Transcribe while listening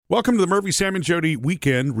Welcome to the Murphy, Sam, and Jody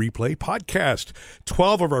Weekend Replay Podcast.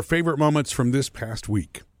 12 of our favorite moments from this past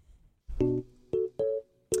week.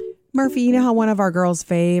 Murphy, you know how one of our girls'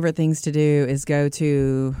 favorite things to do is go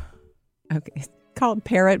to, it's called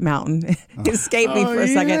Parrot Mountain. Escape me for a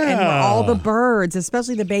second. And all the birds,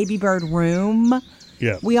 especially the baby bird room.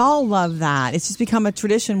 Yeah. We all love that. It's just become a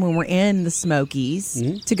tradition when we're in the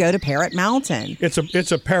Smokies to go to Parrot Mountain.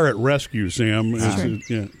 It's a parrot rescue, Sam.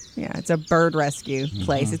 Yeah, it's a bird rescue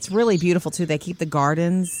place. It's really beautiful, too. They keep the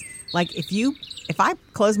gardens. Like, if I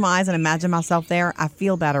close my eyes and imagine myself there, I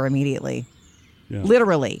feel better immediately. Yeah.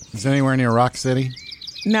 Literally. Is it anywhere near Rock City?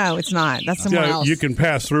 No, it's not. That's somewhere else. You can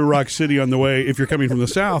pass through Rock City on the way. If you're coming from the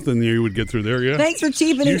south, then you would get through there, yeah. Thanks for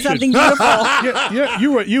cheapening something beautiful.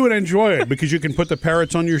 You would enjoy it because you can put the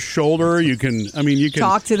parrots on your shoulder. You can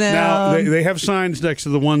talk to them. Now, they have signs next to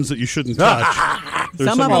the ones that you shouldn't touch.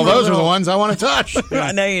 Some of them those are the ones I want to touch.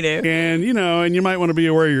 I know you do. And, and you might want to be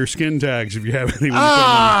aware of your skin tags if you have any.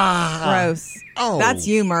 Gross. Oh. That's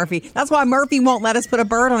you, Murphy. That's why Murphy won't let us put a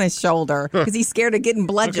bird on his shower because he's scared of getting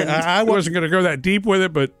bludgeoned. Okay, I wasn't going to go that deep with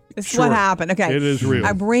it, but this is sure. what happened. Okay. It is real.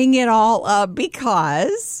 I bring it all up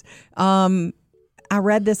because I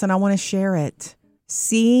read this and I want to share it.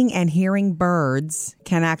 Seeing and hearing birds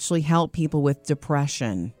can actually help people with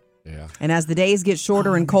depression. Yeah. And as the days get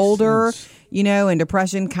shorter and colder, and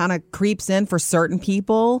depression kind of creeps in for certain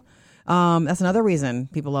people. That's another reason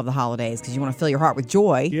people love the holidays, because you want to fill your heart with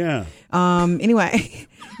joy. Yeah. Anyway,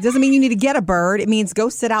 it doesn't mean you need to get a bird. It means go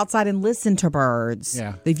sit outside and listen to birds.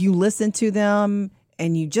 Yeah. If you listen to them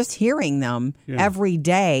and you just hearing them every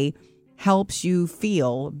day helps you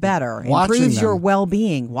feel better. Improves your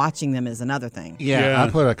well-being. Watching them is another thing. Yeah. I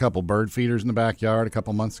put a couple bird feeders in the backyard a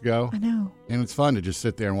couple months ago. I know. And it's fun to just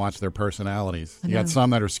sit there and watch their personalities. You got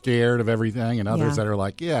some that are scared of everything and others that are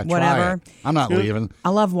like, whatever. Try it. I'm not leaving. I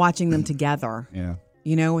love watching them together. Yeah.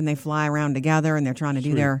 When they fly around together and they're trying to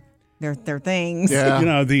do their things.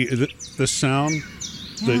 Yeah. The sound,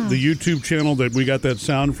 the YouTube channel that we got that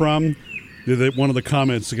sound from, one of the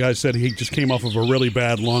comments, the guy said he just came off of a really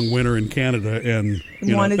bad long winter in Canada and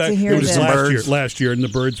wanted to hear it was this. last year, and the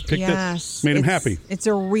birds picked it, made him happy. It's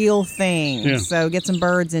a real thing. Yeah. So get some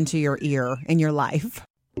birds into your ear in your life.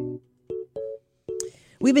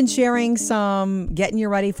 We've been sharing some getting you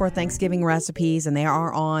ready for Thanksgiving recipes, and they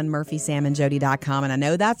are on murphysamandjody.com. And I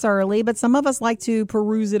know that's early, but some of us like to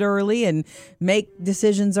peruse it early and make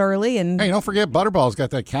decisions early. And hey, don't forget Butterball's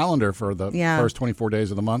got that calendar for the first 24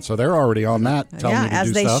 days of the month, so they're already on that. Telling me to as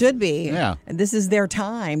do they stuff. should be. Yeah, and this is their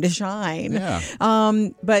time to shine. Yeah.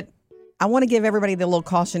 But I want to give everybody the little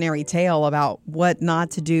cautionary tale about what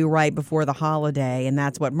not to do right before the holiday, and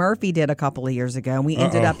that's what Murphy did a couple of years ago. And we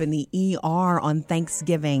ended up in the ER on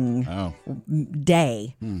Thanksgiving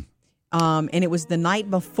Day. And it was the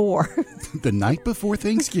night before. The night before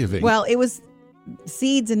Thanksgiving. Well, it was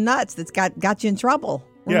seeds and nuts that's got you in trouble.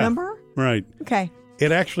 Remember? Yeah, right. Okay.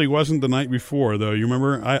 It actually wasn't the night before, though. You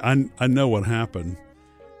remember? I know what happened.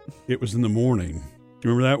 It was in the morning. Do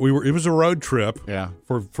you remember that? It was a road trip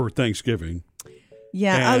for Thanksgiving.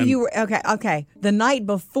 Yeah. You were okay. The night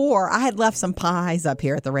before, I had left some pies up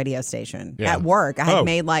here at the radio station at work. I had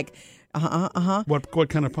made like What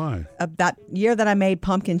kind of pie? That year that I made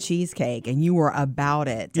pumpkin cheesecake, and you were about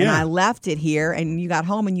it. And I left it here, and you got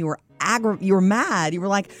home and you were you were mad. You were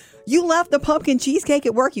like, you left the pumpkin cheesecake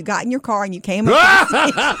at work. You got in your car and you came up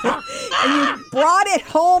and you brought it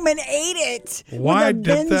home and ate it. Why with a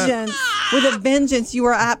vengeance. With a vengeance. You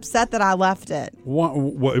were upset that I left it.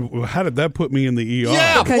 How did that put me in the ER?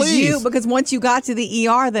 Yeah, because once you got to the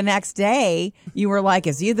ER the next day, you were like,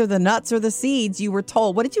 it's either the nuts or the seeds. You were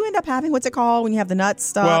told. What did you end up having? What's it called when you have the nuts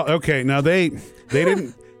stuck? Well, okay. Now they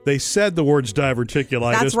didn't. They said the words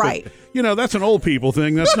diverticulitis. That's right. But, that's an old people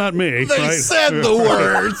thing. That's not me. They right? said the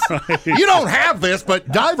words. Right. You don't have this, but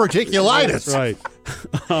diverticulitis. That's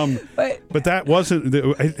right. But that wasn't.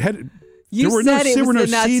 It had, you there were said no, it there was were no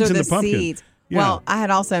the nuts seeds or in the the pumpkin. seeds. Yeah. Well, I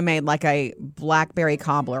had also made like a blackberry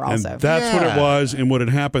cobbler also. And that's what it was, and what had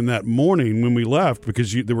happened that morning when we left,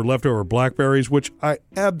 because there were leftover blackberries, which I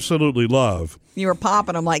absolutely love. You were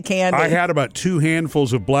popping them like candy. I had about 2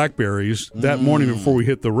 handfuls of blackberries that morning before we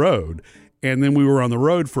hit the road. And then we were on the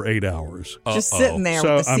road for 8 hours. Just sitting there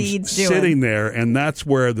So with the seeds I'm doing. sitting there, and that's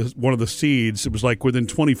where one of the seeds, it was like within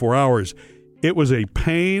 24 hours, it was a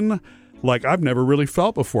pain like I've never really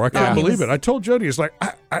felt before. I couldn't believe it. I told Jody, it's like,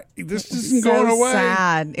 this isn't going away.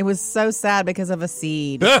 Sad. It was so sad because of a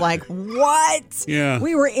seed. It's like, what? Yeah.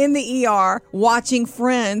 We were in the ER watching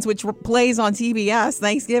Friends, which plays on TBS,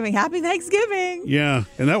 Thanksgiving. Happy Thanksgiving. Yeah,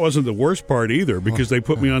 and that wasn't the worst part either, because they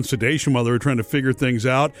put me on sedation while they were trying to figure things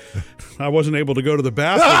out. I wasn't able to go to the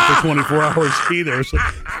bathroom for 24 hours either. So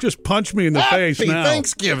just punch me in the face now. Happy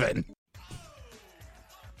Thanksgiving.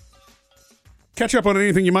 Catch up on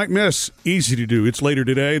anything you might miss. Easy to do. It's later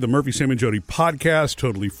today. The Murphy, Sam, and Jody podcast,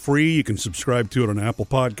 totally free. You can subscribe to it on Apple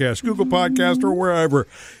Podcasts, Google Podcasts, or wherever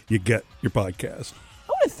you get your podcast. I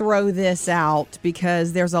want to throw this out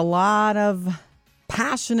because there's a lot of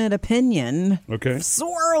passionate opinion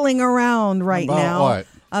swirling around right now what?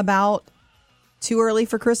 About too early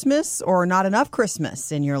for Christmas or not enough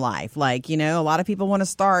Christmas in your life. Like, a lot of people want to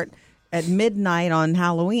start at midnight on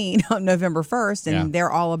Halloween on November 1st, and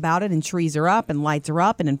they're all about it, and trees are up, and lights are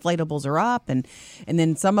up, and inflatables are up, and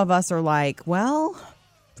then some of us are like, well,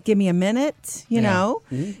 give me a minute, know?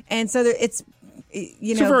 Mm-hmm. And so it's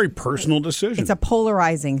a very personal decision. It's a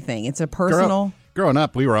polarizing thing. It's a personal... Growing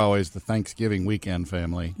up, we were always the Thanksgiving weekend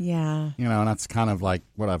family. Yeah. And that's kind of like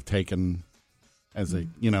what I've taken as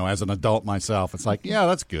as an adult myself. It's like,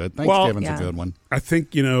 that's good. Thanksgiving's a good one. I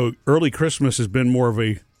think, early Christmas has been more of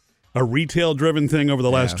a retail-driven thing over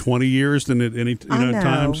the last 20 years than at any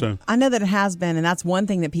time. So I know that it has been, and that's one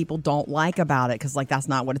thing that people don't like about it, because that's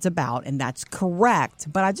not what it's about, and that's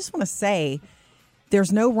correct. But I just want to say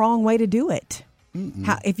there's no wrong way to do it.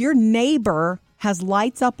 If your neighbor has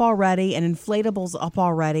lights up already and inflatables up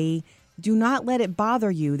already, do not let it bother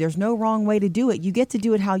you. There's no wrong way to do it. You get to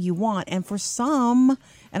do it how you want. And for some,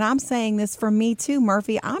 and I'm saying this for me too,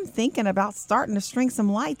 Murphy, I'm thinking about starting to string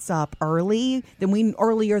some lights up earlier than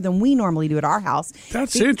we normally do at our house.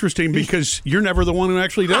 That's interesting, because you're never the one who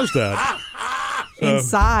actually does that.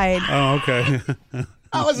 Inside. Oh, okay.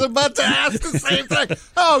 I was about to ask the same thing.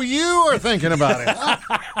 Oh, you are thinking about it.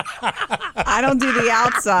 I don't do the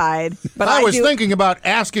outside, but I was thinking about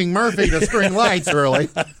asking Murphy to string lights early.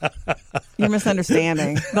 You're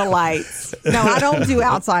misunderstanding the lights. No, I don't do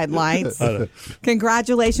outside lights.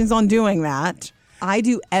 Congratulations on doing that. I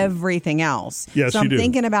do everything else. Yes, so I'm you do.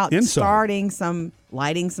 Thinking about inside.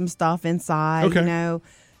 lighting some stuff inside,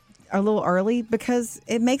 a little early, because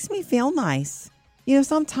it makes me feel nice.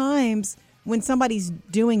 Sometimes when somebody's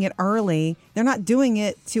doing it early, they're not doing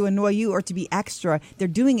it to annoy you or to be extra. They're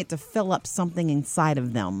doing it to fill up something inside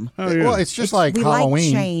of them. Oh, yeah. Well, it's just like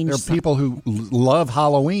Halloween. There are people who love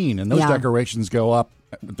Halloween, and those decorations go up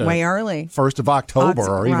way early. 1st of October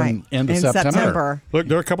or even end of September. Look,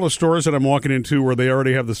 there are a couple of stores that I'm walking into where they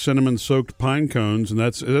already have the cinnamon-soaked pine cones, and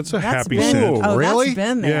that's a happy scent. Oh, really? That's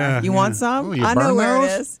been there. Yeah, you want some? Ooh, I know where those?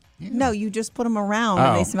 it is. Yeah. No, you just put them around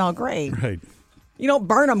and they smell great. Right. You don't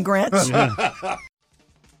burn them, Grinch.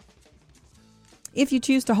 If you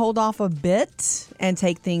choose to hold off a bit and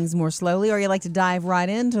take things more slowly, or you like to dive right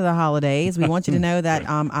into the holidays, we want you to know that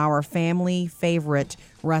our family favorite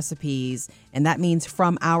recipes, and that means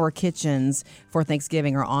from our kitchens for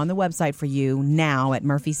Thanksgiving, are on the website for you now at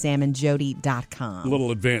murphysamandjody.com. A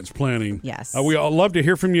little advanced planning. Yes. We all love to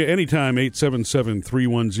hear from you anytime,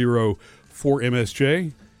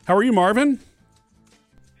 877-310-4MSJ. How are you, Marvin?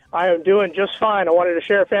 I am doing just fine. I wanted to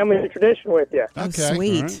share a family tradition with you. Oh,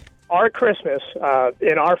 sweet. Right. Our Christmas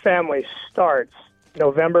in our family starts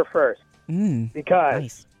November 1st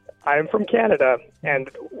because I'm from Canada, and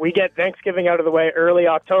we get Thanksgiving out of the way early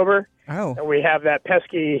October, and we have that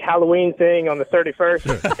pesky Halloween thing on the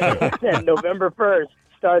 31st, and November 1st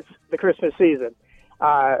starts the Christmas season.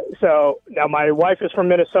 So now my wife is from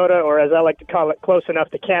Minnesota, or as I like to call it, close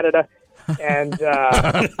enough to Canada. And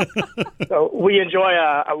so we enjoy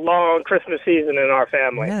a long Christmas season in our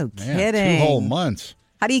family. No kidding. 2 whole months.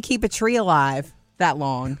 How do you keep a tree alive that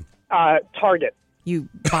long? Target. You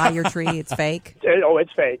buy your tree, it's fake? Oh,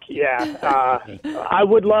 it's fake, yeah. I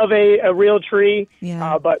would love a real tree,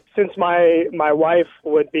 but since my wife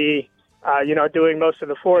would be, doing most of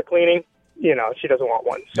the floor cleaning, she doesn't want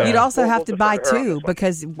one. So you'd also have to buy two,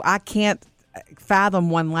 because I can't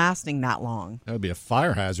fathom one lasting that long. That would be a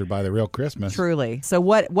fire hazard by the real Christmas. Truly. So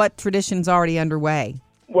what tradition's already underway?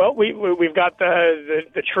 Well, we've got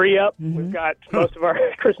the tree up. Mm-hmm. We've got most of our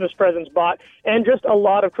Christmas presents bought, and just a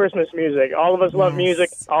lot of Christmas music. All of us love music.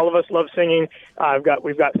 All of us love singing.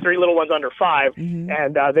 We've got 3 little ones under 5,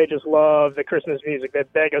 and they just love the Christmas music. They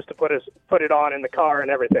beg us to put it on in the car and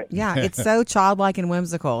everything. Yeah, it's so childlike and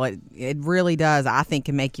whimsical. It really does. I think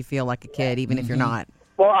can make you feel like a kid, even if you're not.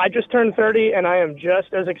 Well, I just turned 30, and I am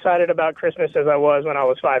just as excited about Christmas as I was when I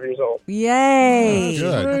was 5 years old. Yay!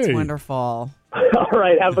 Good. That's wonderful. All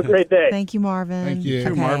right. Have a great day. Thank you, Marvin. Thank you.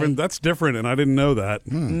 Okay. Marvin, that's different, and I didn't know that.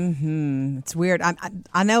 It's weird.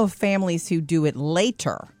 I know of families who do it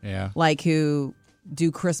later. Yeah. Like who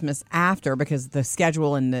do Christmas after because the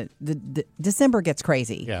schedule in the December gets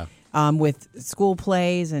crazy. Yeah. With school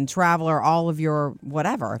plays and travel or all of your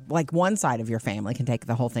whatever. Like one side of your family can take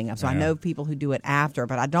the whole thing up. So I know people who do it after,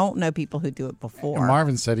 but I don't know people who do it before. And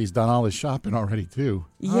Marvin said he's done all his shopping already, too.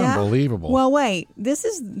 Yeah. Unbelievable. Well, wait. This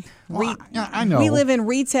is... I know. We live in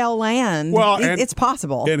retail land. Well, it's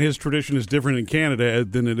possible. And his tradition is different in Canada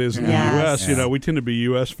than it is in the U.S. You know, we tend to be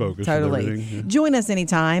U.S. focused. Totally. With everything. Join us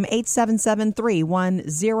anytime,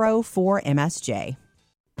 877-310-4MSJ.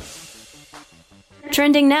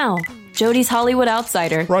 Trending now, Jody's Hollywood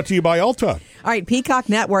Outsider. Brought to you by Ulta. All right, Peacock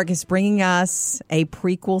Network is bringing us a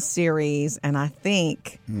prequel series, and I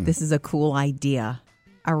think this is a cool idea.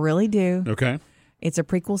 I really do. Okay. It's a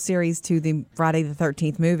prequel series to the Friday the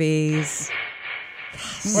 13th movies.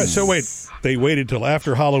 Right, so wait, they waited till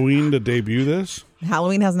after Halloween to debut this?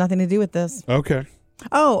 Halloween has nothing to do with this. Okay.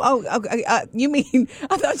 You mean,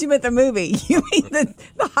 I thought you meant the movie. You mean the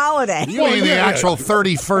holiday. You mean the actual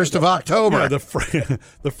 31st of October. Yeah, the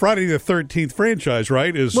Friday the 13th franchise,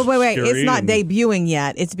 right? Is wait. It's scary not debuting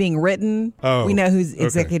yet. It's being written. Oh, we know who's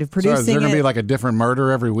executive So producing is there going to it. be like a different murder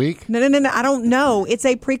every week? No. I don't know. It's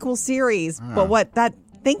a prequel series. But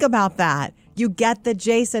think about that. You get the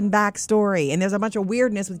Jason backstory, and there's a bunch of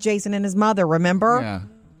weirdness with Jason and his mother, remember? Yeah.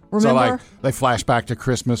 Remember? So, like, they flash back to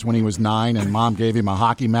Christmas when he was 9 and Mom gave him a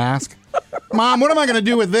hockey mask. Mom, what am I going to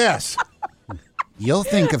do with this? You'll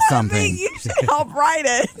think of I something. think you should help write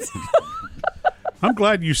it. I'm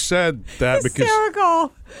glad you said that because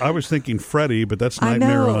Hysterical. I was thinking Freddy, but that's I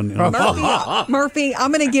Nightmare know. on Murphy,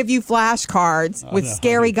 I'm going to give you flashcards with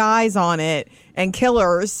scary guys on it and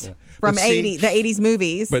killers from But see- the 80s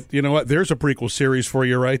movies. But you know what? There's a prequel series for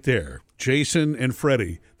you right there. Jason and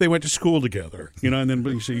Freddy. They went to school together, you know, and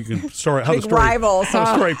then so you can how the Big story rivals, how the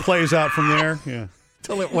huh? story plays out from there. Yeah.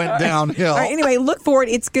 Till it went downhill. All right, anyway, look for it.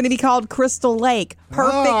 It's going to be called Crystal Lake.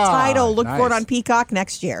 Perfect title. Look for it nice. on Peacock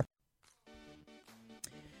next year.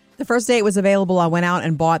 The first day it was available, I went out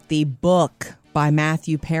and bought the book by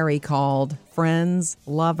Matthew Perry called Friends,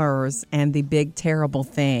 Lovers, and the Big Terrible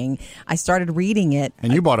Thing. I started reading it.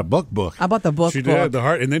 And you bought a book. I bought the book. She did the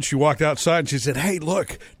heart, and then she walked outside and she said, "Hey,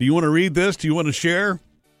 look, do you want to read this? Do you want to share?"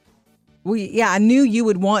 I knew you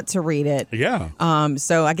would want to read it. Yeah.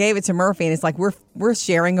 So I gave it to Murphy, and it's like we're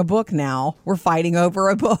sharing a book now. We're fighting over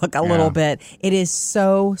a book a little bit. It is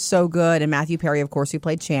so good. And Matthew Perry, of course, who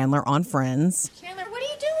played Chandler on Friends. Chandler, what are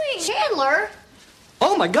you doing? Chandler?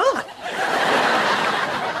 Oh, my God.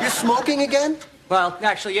 You're smoking again? Well,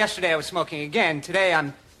 actually, yesterday I was smoking again. Today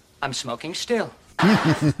I'm smoking still.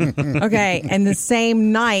 Okay, and the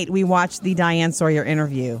same night we watched the Diane Sawyer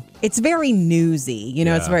interview. It's very newsy,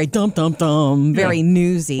 it's very dum, very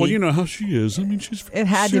newsy. Well, you know how she is. I mean, she's It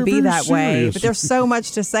had to be very that way, serious. but there's so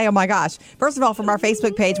much to say. Oh my gosh. First of all, from our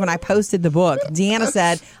Facebook page, when I posted the book, Deanna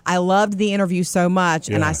said, I loved the interview so much,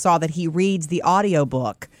 and I saw that he reads the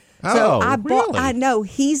audiobook. So really? I know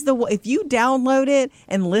he's if you download it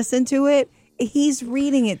and listen to it, he's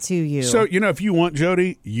reading it to you. So, if you want,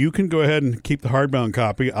 Jody, you can go ahead and keep the hardbound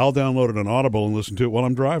copy. I'll download it on Audible and listen to it while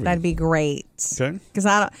I'm driving. That'd be great. Okay.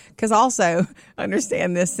 Because also,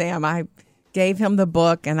 understand this, Sam, I gave him the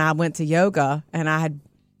book and I went to yoga and I had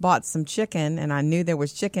bought some chicken and I knew there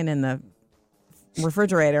was chicken in the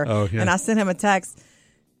refrigerator. Oh, yeah. And I sent him a text.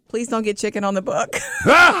 Please don't get chicken on the book.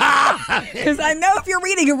 Because I know if you're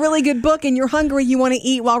reading a really good book and you're hungry, you want to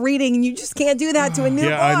eat while reading, and you just can't do that to a new book.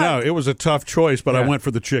 Yeah, I know. It was a tough choice, but I went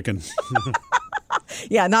for the chicken.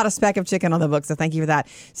 Yeah, not a speck of chicken on the book, so thank you for that.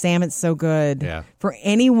 Sam, it's so good. Yeah. For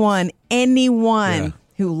anyone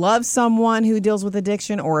who loves someone who deals with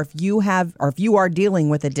addiction, or if you are dealing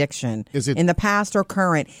with addiction in the past or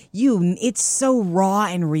current, it's so raw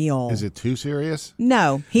and real. Is it too serious?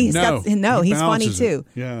 No, he's funny balances it. too.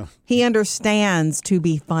 Yeah. He understands to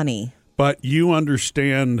be funny. But you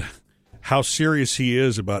understand how serious he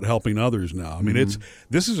is about helping others now. I mean,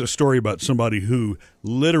 this is a story about somebody who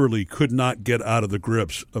literally could not get out of the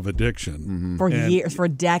grips of addiction For years, for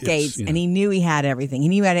decades, and he knew he had everything. He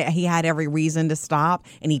knew he had every reason to stop,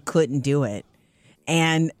 and he couldn't do it.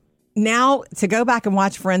 And now to go back and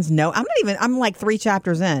watch Friends, I'm like 3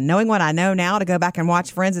 chapters in. Knowing what I know now, to go back and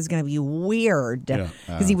watch Friends is going to be weird.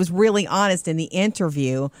 Because he was really honest in the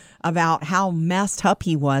interview about how messed up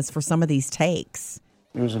he was for some of these takes.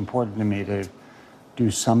 It was important to me to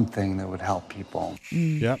do something that would help people.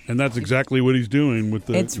 Yeah, and that's exactly what he's doing with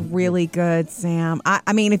the... It's really good, Sam.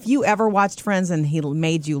 I mean, if you ever watched Friends and he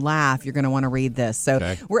made you laugh, you're going to want to read this.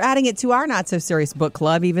 So we're adding it to our Not So Serious book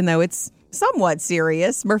club, even though it's somewhat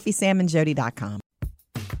serious. MurphySamandJody.com.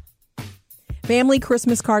 Family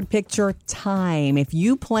Christmas card picture time. If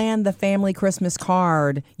you plan the family Christmas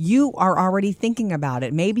card, you are already thinking about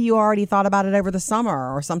it. Maybe you already thought about it over the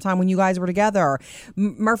summer or sometime when you guys were together.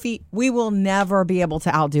 Murphy, we will never be able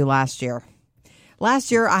to outdo last year.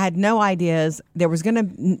 Last year, I had no ideas. There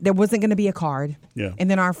wasn't gonna be a card. Yeah.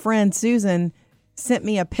 And then our friend Susan sent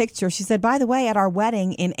me a picture. She said, by the way, at our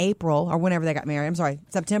wedding in April, or whenever they got married,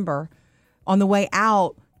 September, on the way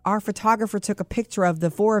out, our photographer took a picture of the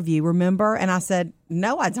four of you, remember? And I said,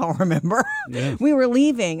 no, I don't remember. Yeah. We were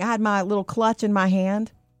leaving. I had my little clutch in my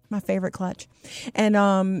hand, my favorite clutch.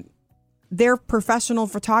 And their professional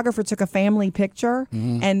photographer took a family picture.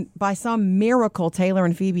 Mm-hmm. And by some miracle, Taylor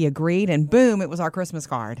and Phoebe agreed. And boom, it was our Christmas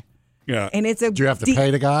card. Yeah. And it's Did you have to pay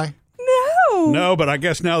the guy? No. No, but I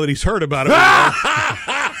guess now that he's heard about it.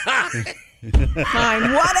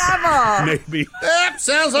 Fine, whatever. Maybe.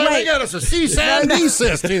 Sounds like we got us a cease and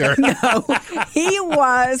desist here. No, he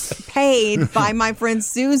was paid by my friend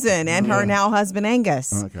Susan and her now husband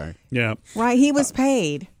Angus. Okay. Yeah. Right, he was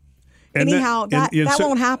paid. And anyhow, that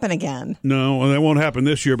won't happen again. No, that won't happen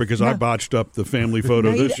this year because I botched up the family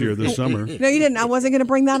photo this summer. No, you didn't. I wasn't going to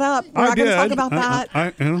bring that up. We're not going to talk about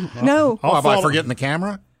that. No. By forgetting the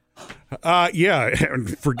camera? Yeah,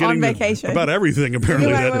 forgetting on vacation. About everything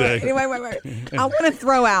apparently that day. Wait. I want to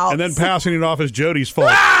throw out. And then passing it off as Jody's fault.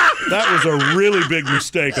 That was a really big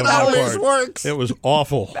mistake on my part. Works. It was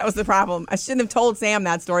awful. That was the problem. I shouldn't have told Sam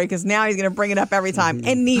that story because now he's going to bring it up every time.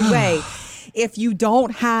 Anyway, if you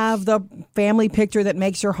don't have the family picture that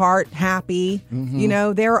makes your heart happy,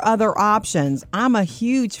 there are other options. I'm a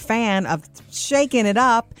huge fan of shaking it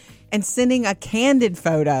up and sending a candid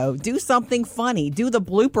photo. Do something funny. Do the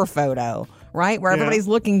blooper photo, right? Where everybody's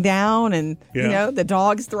looking down and, the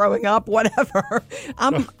dog's throwing up, whatever.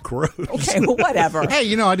 Gross. Okay, well, whatever.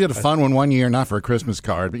 Hey, I did a fun one year, not for a Christmas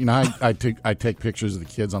card, but, I take pictures of the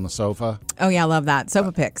kids on the sofa. Oh, yeah, I love that.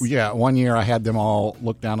 Sofa pics. Yeah, one year I had them all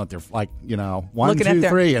look down at their, 1, 2,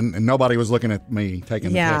 3, and nobody was looking at me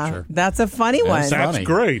taking the picture. That's a funny one. That's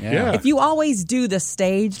great, yeah. If you always do the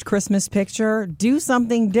staged Christmas picture, do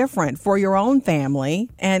something different for your own family,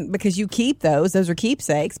 and because you keep those are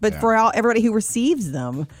keepsakes, but for everybody who receives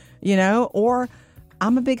them, or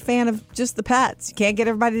I'm a big fan of just the pets. You can't get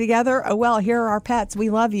everybody together. Oh, well, here are our pets. We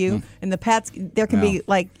love you. And the pets, there can be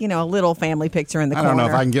a little family picture in the corner. I don't know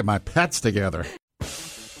if I can get my pets together.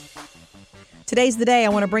 Today's the day. I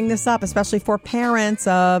want to bring this up, especially for parents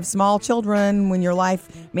of small children when your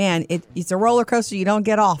life, man, it's a roller coaster you don't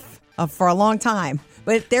get off of for a long time.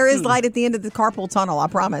 But there is light at the end of the carpool tunnel, I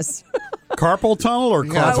promise. Carpal tunnel or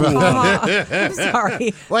carpool? I'm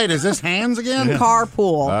sorry. Wait, is this hands again?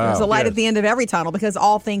 Carpool. There's a light at the end of every tunnel because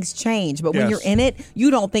all things change. But when you're in it, you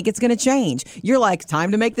don't think it's going to change. You're like,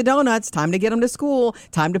 time to make the donuts, time to get them to school,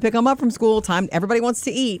 time to pick them up from school, everybody wants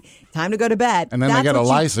to eat, time to go to bed. And then they get a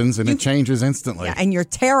license and it changes instantly. Yeah, and you're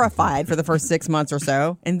terrified for the first 6 months or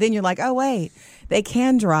so. And then you're like, oh, wait, they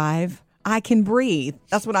can drive. I can breathe.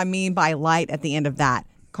 That's what I mean by light at the end of that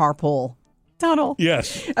carpool tunnel.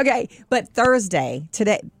 Yes. Okay, but Thursday,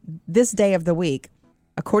 today, this day of the week,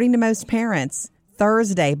 according to most parents,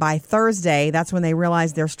 by Thursday, that's when they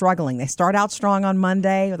realize they're struggling. They start out strong on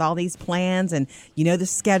Monday with all these plans and the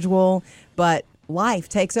schedule, but life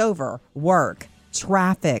takes over. Work,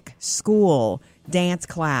 traffic, school, dance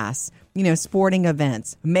class, sporting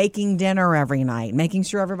events, making dinner every night, making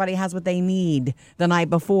sure everybody has what they need the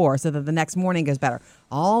night before so that the next morning goes better.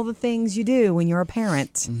 All the things you do when you're a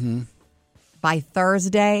parent. Mm-hmm. By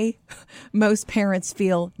Thursday, most parents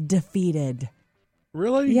feel defeated.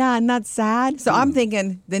 Really? Yeah, and that's sad. So I'm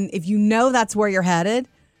thinking, then if that's where you're headed,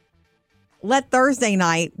 let Thursday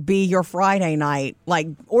night be your Friday night. Like,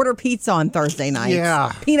 order pizza on Thursday nights.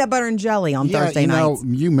 Yeah. Peanut butter and jelly on Thursday nights.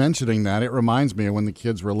 You mentioning that, it reminds me of when the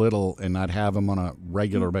kids were little and I'd have them on a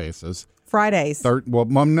regular basis. Fridays. I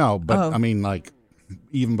mean, like,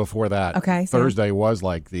 even before that. Okay. Thursday was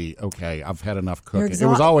like I've had enough cooking. It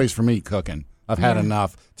was always for me cooking. I've had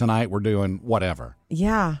enough. Tonight we're doing whatever.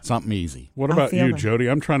 Yeah. Something easy. What about you, Jody?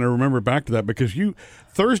 I'm trying to remember back to that because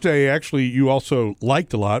Thursday, actually, you also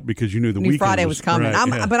liked a lot because you knew the weekend Friday was coming.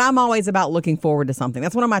 Right, But I'm always about looking forward to something.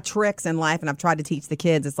 That's one of my tricks in life, and I've tried to teach the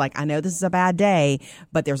kids. It's like, I know this is a bad day,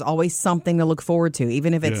 but there's always something to look forward to,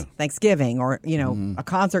 even if it's Thanksgiving or, a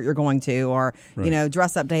concert you're going to or,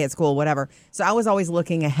 dress up day at school, whatever. So I was always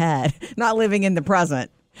looking ahead, not living in the present.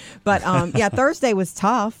 But Thursday was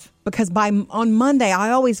tough because on Monday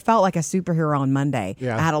I always felt like a superhero on Monday.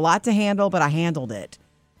 Yeah. I had a lot to handle, but I handled it.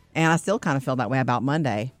 And I still kind of feel that way about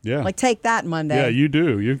Monday. Yeah. Like, take that, Monday. Yeah, you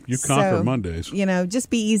do. You conquer Mondays. Just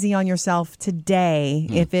be easy on yourself today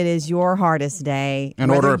if it is your hardest day.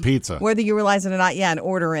 And order a pizza. Whether you realize it or not, and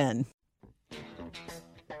order in.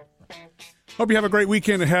 Hope you have a great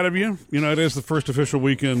weekend ahead of you. It is the first official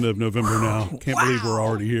weekend of November now. Can't believe we're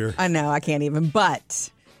already here. I know, I can't even.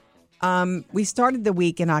 But we started the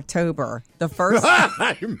week in October. The first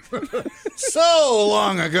so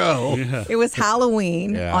long ago. Yeah. It was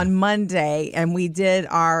Halloween on Monday, and we did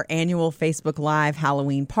our annual Facebook Live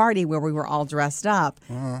Halloween party where we were all dressed up.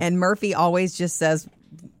 And Murphy always just says,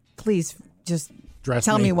 please just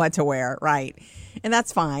tell me what to wear. Right. And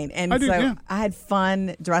that's fine. And I had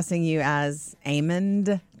fun dressing you as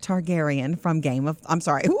Aemond Targaryen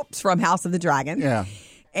from House of the Dragon. Yeah.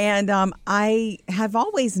 And I have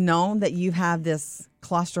always known that you have this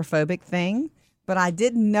claustrophobic thing, but I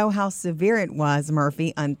didn't know how severe it was,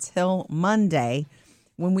 Murphy, until Monday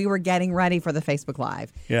when we were getting ready for the Facebook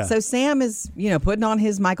Live. Yeah. So Sam is, putting on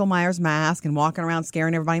his Michael Myers mask and walking around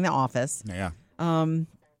scaring everybody in the office. Yeah.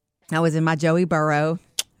 I was in my Joey Burrow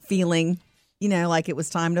feeling, like it was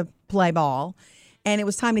time to play ball. And it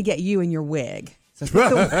was time to get you in your wig. So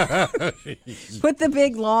put the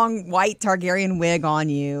big, long, white Targaryen wig on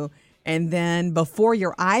you. And then before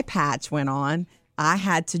your eye patch went on, I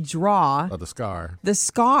had to draw the scar. The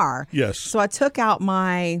scar. Yes. So I took out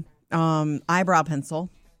my eyebrow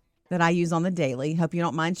pencil that I use on the daily. Hope you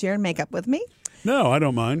don't mind sharing makeup with me. No, I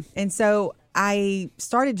don't mind. And so I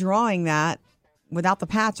started drawing that without the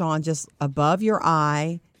patch on, just above your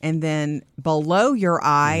eye and then below your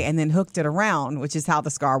eye and then hooked it around, which is how the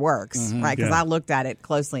scar works, right? Because I looked at it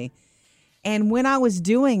closely. And when I was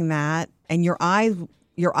doing that and your eye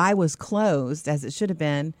was closed, as it should have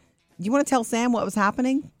been, you want to tell Sam what was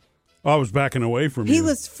happening? I was backing away from you. He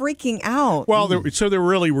was freaking out. Well, there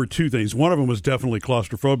really were two things. One of them was definitely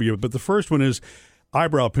claustrophobia, but the first one is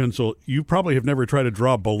eyebrow pencil. You probably have never tried to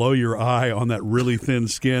draw below your eye on that really thin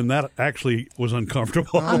skin. That actually was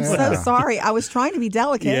uncomfortable. I'm so sorry. I was trying to be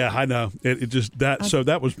delicate. Yeah, I know. It just that. So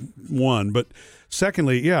that was one. But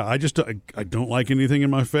secondly, I don't like anything in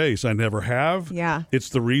my face. I never have. Yeah. It's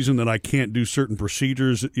the reason that I can't do certain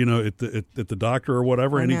procedures. At the doctor or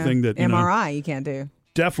whatever. Anything that MRI you can't do.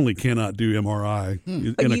 Definitely cannot do MRI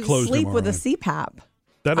in a closed sleep MRI. with a CPAP.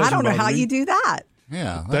 I don't know how you do that.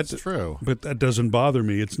 Yeah, that's true. But that doesn't bother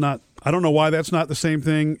me. It's not. I don't know why that's not the same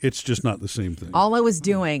thing. It's just not the same thing. All I was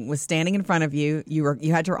doing was standing in front of you.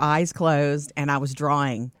 You had your eyes closed, and I was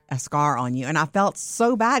drawing a scar on you, and I felt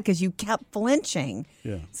so bad because you kept flinching.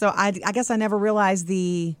 Yeah. So I guess I never realized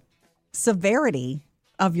the severity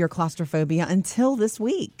of your claustrophobia until this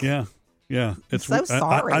week. Yeah. Yeah, it's so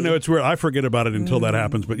sorry. I know it's weird. I forget about it until that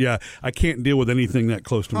happens. But I can't deal with anything that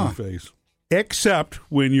close to my face. Except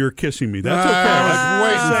when you're kissing me. That's okay. I was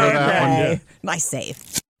waiting for that one. Yeah. Nice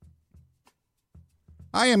save.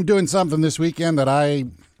 I am doing something this weekend that I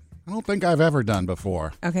don't think I've ever done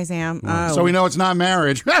before. Okay, Sam. So we know it's not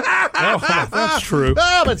marriage. That's true.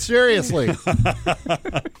 Oh, but seriously.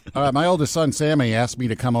 All right, my oldest son, Sammy, asked me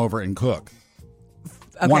to come over and cook.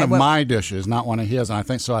 Okay, one of my dishes, not one of his. And I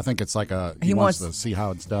think it's like he wants to see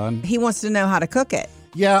how it's done. He wants to know how to cook it.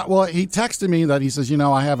 Yeah, well, he texted me that he says,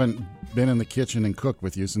 I haven't been in the kitchen and cooked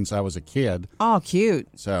with you since I was a kid. Oh, cute.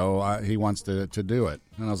 So he wants to do it.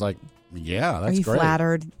 And I was like, yeah, that's great. Are you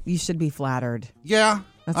flattered? You should be flattered. Yeah,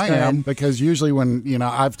 I am. Because usually when,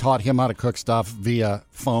 I've taught him how to cook stuff via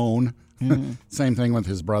phone. Same thing with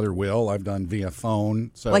his brother Will. I've done via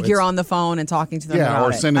phone. So like you're on the phone and talking to them about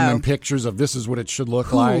or sending them pictures of this is what it should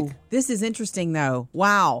look like. This is interesting, though.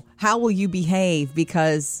 Wow. How will you behave?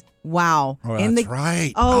 Because, wow. Oh, that's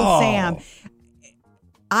right. Oh, Sam.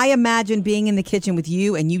 I imagine being in the kitchen with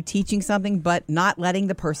you and you teaching something, but not letting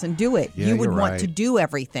the person do it. Yeah, you would want right. to do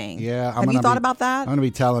everything. Yeah. Have you thought about that? I'm going to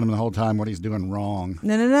be telling him the whole time what he's doing wrong.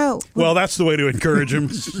 No. Well, that's the way to encourage him.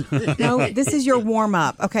 No, this is your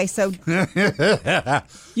warm-up. Okay, so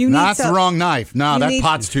you need Not the wrong knife. No, that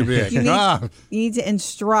pot's too big. You need to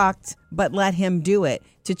instruct, but let him do it.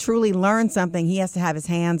 To truly learn something, he has to have his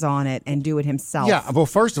hands on it and do it himself. Yeah, well,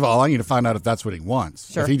 first of all, I need to find out if that's what he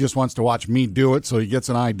wants. Sure. If he just wants to watch me do it so he gets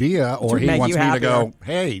an idea, or he wants me to go,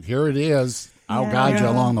 hey, here it is. I'll guide you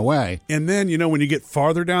along the way. And then, when you get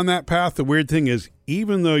farther down that path, the weird thing is,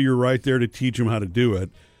 even though you're right there to teach him how to do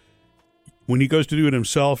it, when he goes to do it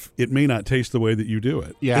himself, it may not taste the way that you do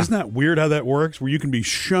it. Yeah. Isn't that weird how that works? Where you can be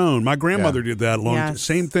shown. My grandmother did that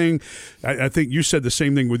same thing. I think you said the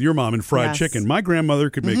same thing with your mom in fried chicken. My grandmother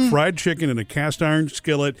could make fried chicken in a cast iron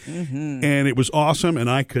skillet, and it was awesome, and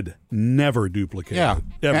I could never duplicate it.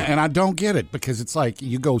 Ever. And I don't get it because it's like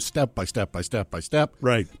you go step by step by step by step.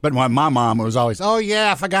 Right. But my mom was always, oh,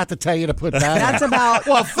 yeah, I forgot to tell you to put that That's about...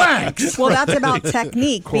 Well, thanks. Well, that's about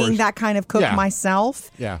technique. Being that kind of cook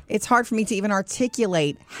myself, it's hard for me to even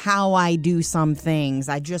articulate how I do some things.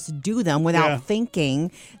 I just do them without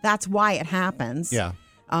thinking. That's why it happens. Yeah.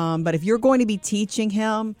 But if you're going to be teaching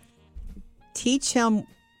him, teach him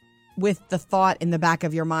with the thought in the back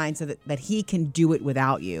of your mind so that he can do it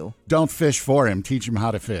without you. Don't fish for him. Teach him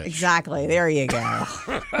how to fish. Exactly. There you go.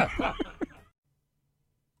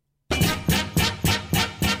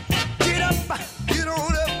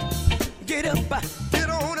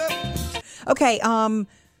 Okay,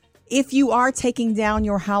 if you are taking down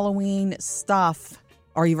your Halloween stuff,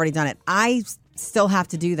 or you've already done it, I still have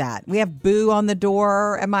to do that. We have Boo on the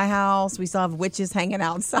door at my house. We still have witches hanging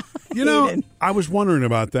outside. You know, I was wondering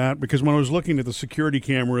about that because when I was looking at the security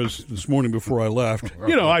cameras this morning before I left,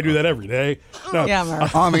 I do that every day. No,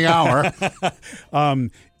 on the hour.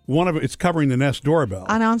 One of it's covering the Nest doorbell.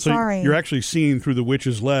 I know, I'm so sorry. You're actually seeing through the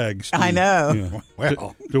witch's legs. I know.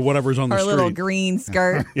 To whatever's on the street. Her little green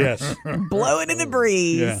skirt. Yes. Blowing in the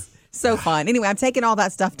breeze. Yeah. So fun. Anyway, I'm taking all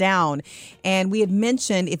that stuff down. And we had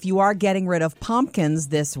mentioned if you are getting rid of pumpkins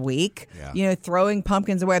this week, throwing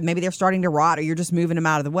pumpkins away, maybe they're starting to rot or you're just moving them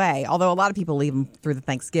out of the way. Although a lot of people leave them through the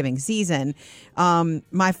Thanksgiving season.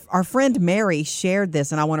 Our friend Mary shared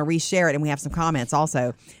this, and I want to reshare it, and we have some comments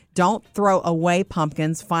also. Don't throw away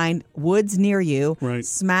pumpkins. Find woods near you. Right.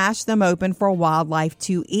 Smash them open for wildlife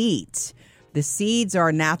to eat. The seeds are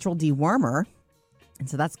a natural dewormer. And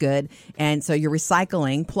so that's good. And so you're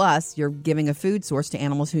recycling, plus you're giving a food source to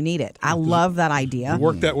animals who need it. I love that idea.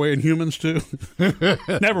 Work that way in humans, too?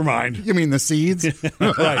 Never mind. You mean the seeds?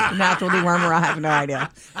 Right. Natural dewormer, I have no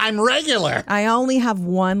idea. I'm regular. I only have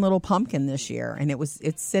one little pumpkin this year, and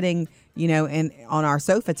it's sitting, on our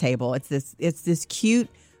sofa table. It's this cute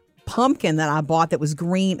pumpkin that I bought that was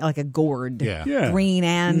green, like a gourd, green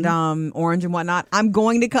and orange and whatnot. I'm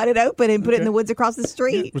going to cut it open and put it in the woods across the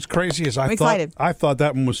street. What's crazy is I thought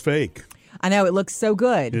that one was fake. I know, it looks so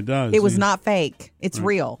good. It does. It was not fake. It's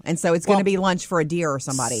real, and so it's going to be lunch for a deer or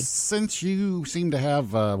somebody. Since you seem to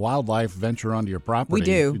have wildlife venture onto your property, we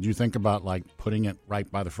do. Did you think about putting it right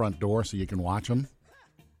by the front door so you can watch them?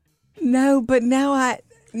 No, but now I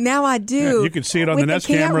do. Yeah, you can see it on the Nest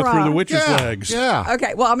camera through the witch's legs. Yeah.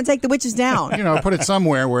 Okay, well, I'm going to take the witches down. Put it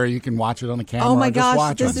somewhere where you can watch it on the camera. Oh, my gosh,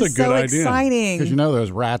 gosh, this is so exciting. Because those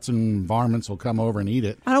rats and varmints will come over and eat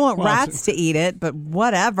it. I don't want rats to eat it, but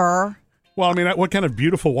whatever. Well, I mean, what kind of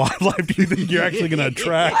beautiful wildlife do you think you're actually going to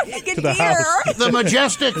attract to the house? The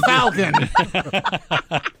majestic falcon.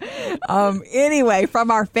 Anyway, from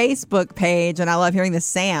our Facebook page, and I love hearing this,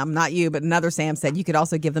 Sam, not you, but another Sam said you could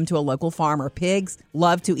also give them to a local farmer. Pigs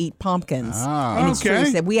love to eat pumpkins. And it's true. He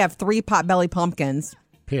said we have 3 potbelly pumpkins.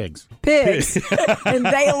 Pigs. And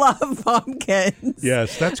they love pumpkins.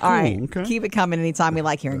 Yes, that's cool. All right, okay. Keep it coming anytime. We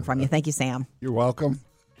like hearing from you. Thank you, Sam. You're welcome.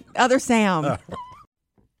 Other Sam.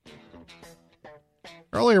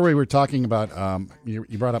 Earlier we were talking about, you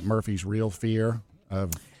brought up Murphy's real fear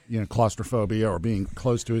of, claustrophobia or being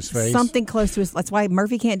close to his face. Something close to his, that's why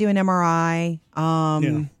Murphy can't do an MRI.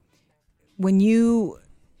 When you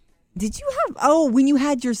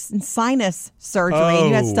had your sinus surgery and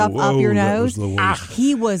you had stuff up your nose,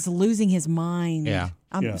 he was losing his mind. Yeah.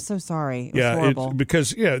 I'm so sorry. It was horrible.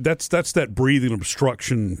 Because that's that breathing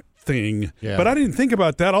obstruction thing. Yeah. But I didn't think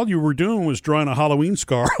about that. All you were doing was drawing a Halloween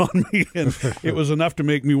scar on me, and it was enough to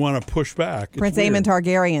make me want to push back. Prince Aemon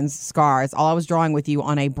Targaryen's scars. All I was drawing with you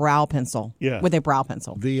on a brow pencil. Yeah. With a brow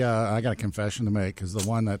pencil. I got a confession to make, because the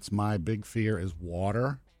one that's my big fear is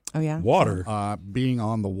water. Oh yeah, water. Being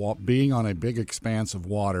on a big expanse of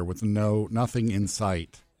water with nothing in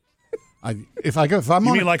sight. If I'm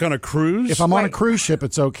on a cruise? If I'm on a cruise ship,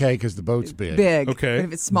 it's okay because the boat's big. Okay. But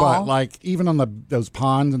if it's small, but even on those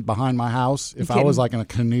ponds behind my house, if I was in a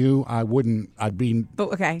canoe, I wouldn't.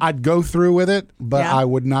 I'd go through with it, but I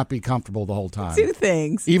would not be comfortable the whole time. 2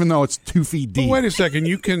 things. Even though it's 2 feet deep. But wait a second,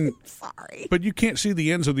 you can. Sorry. But you can't see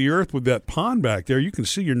the ends of the earth with that pond back there. You can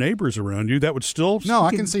see your neighbors around you. That would still. No,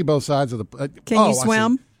 I can see both sides of the. Can you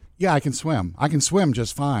swim? Yeah, I can swim. I can swim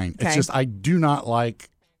just fine. Okay. It's just I do not like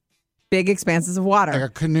big expanses of water, like a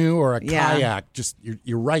canoe or a kayak. Just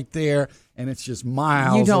you're right there, and it's just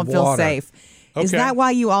miles. You don't of feel water. safe. Okay. Is that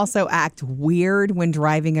why you also act weird when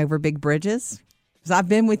driving over big bridges? Because I've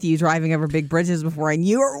been with you driving over big bridges before, and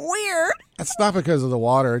you are weird. It's not because of the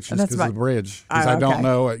water. It's just because of the bridge. Because I don't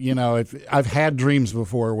know. I've had dreams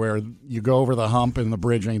before where you go over the hump and the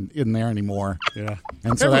bridge ain't in there anymore. Yeah.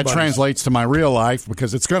 And so that translates to my real life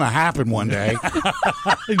because it's going to happen one day.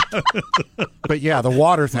 But yeah, the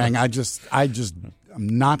water thing, I'm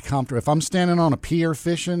not comfortable. If I'm standing on a pier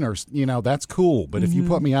fishing or, that's cool. But if you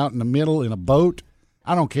put me out in the middle in a boat,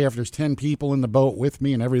 I don't care if there's 10 people in the boat with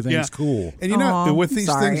me and everything's cool. And with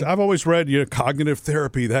these things, I've always read cognitive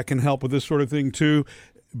therapy that can help with this sort of thing too.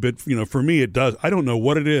 But for me, it does. I don't know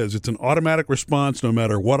what it is. It's an automatic response. No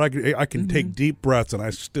matter what, I can take deep breaths and I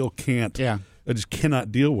still can't. Yeah, I just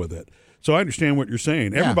cannot deal with it. So I understand what you're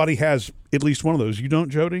saying. Yeah. Everybody has at least one of those. You don't,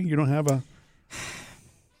 Jody? You don't have a?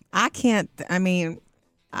 I can't. I mean,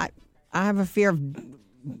 I have a fear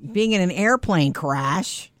of being in an airplane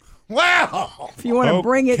crash. Wow! If you want to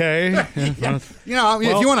bring it, if you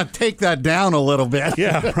want to take that down a little bit,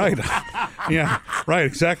 yeah, right,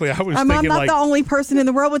 exactly. I'm not the only person in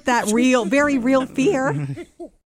the world with that very real fear.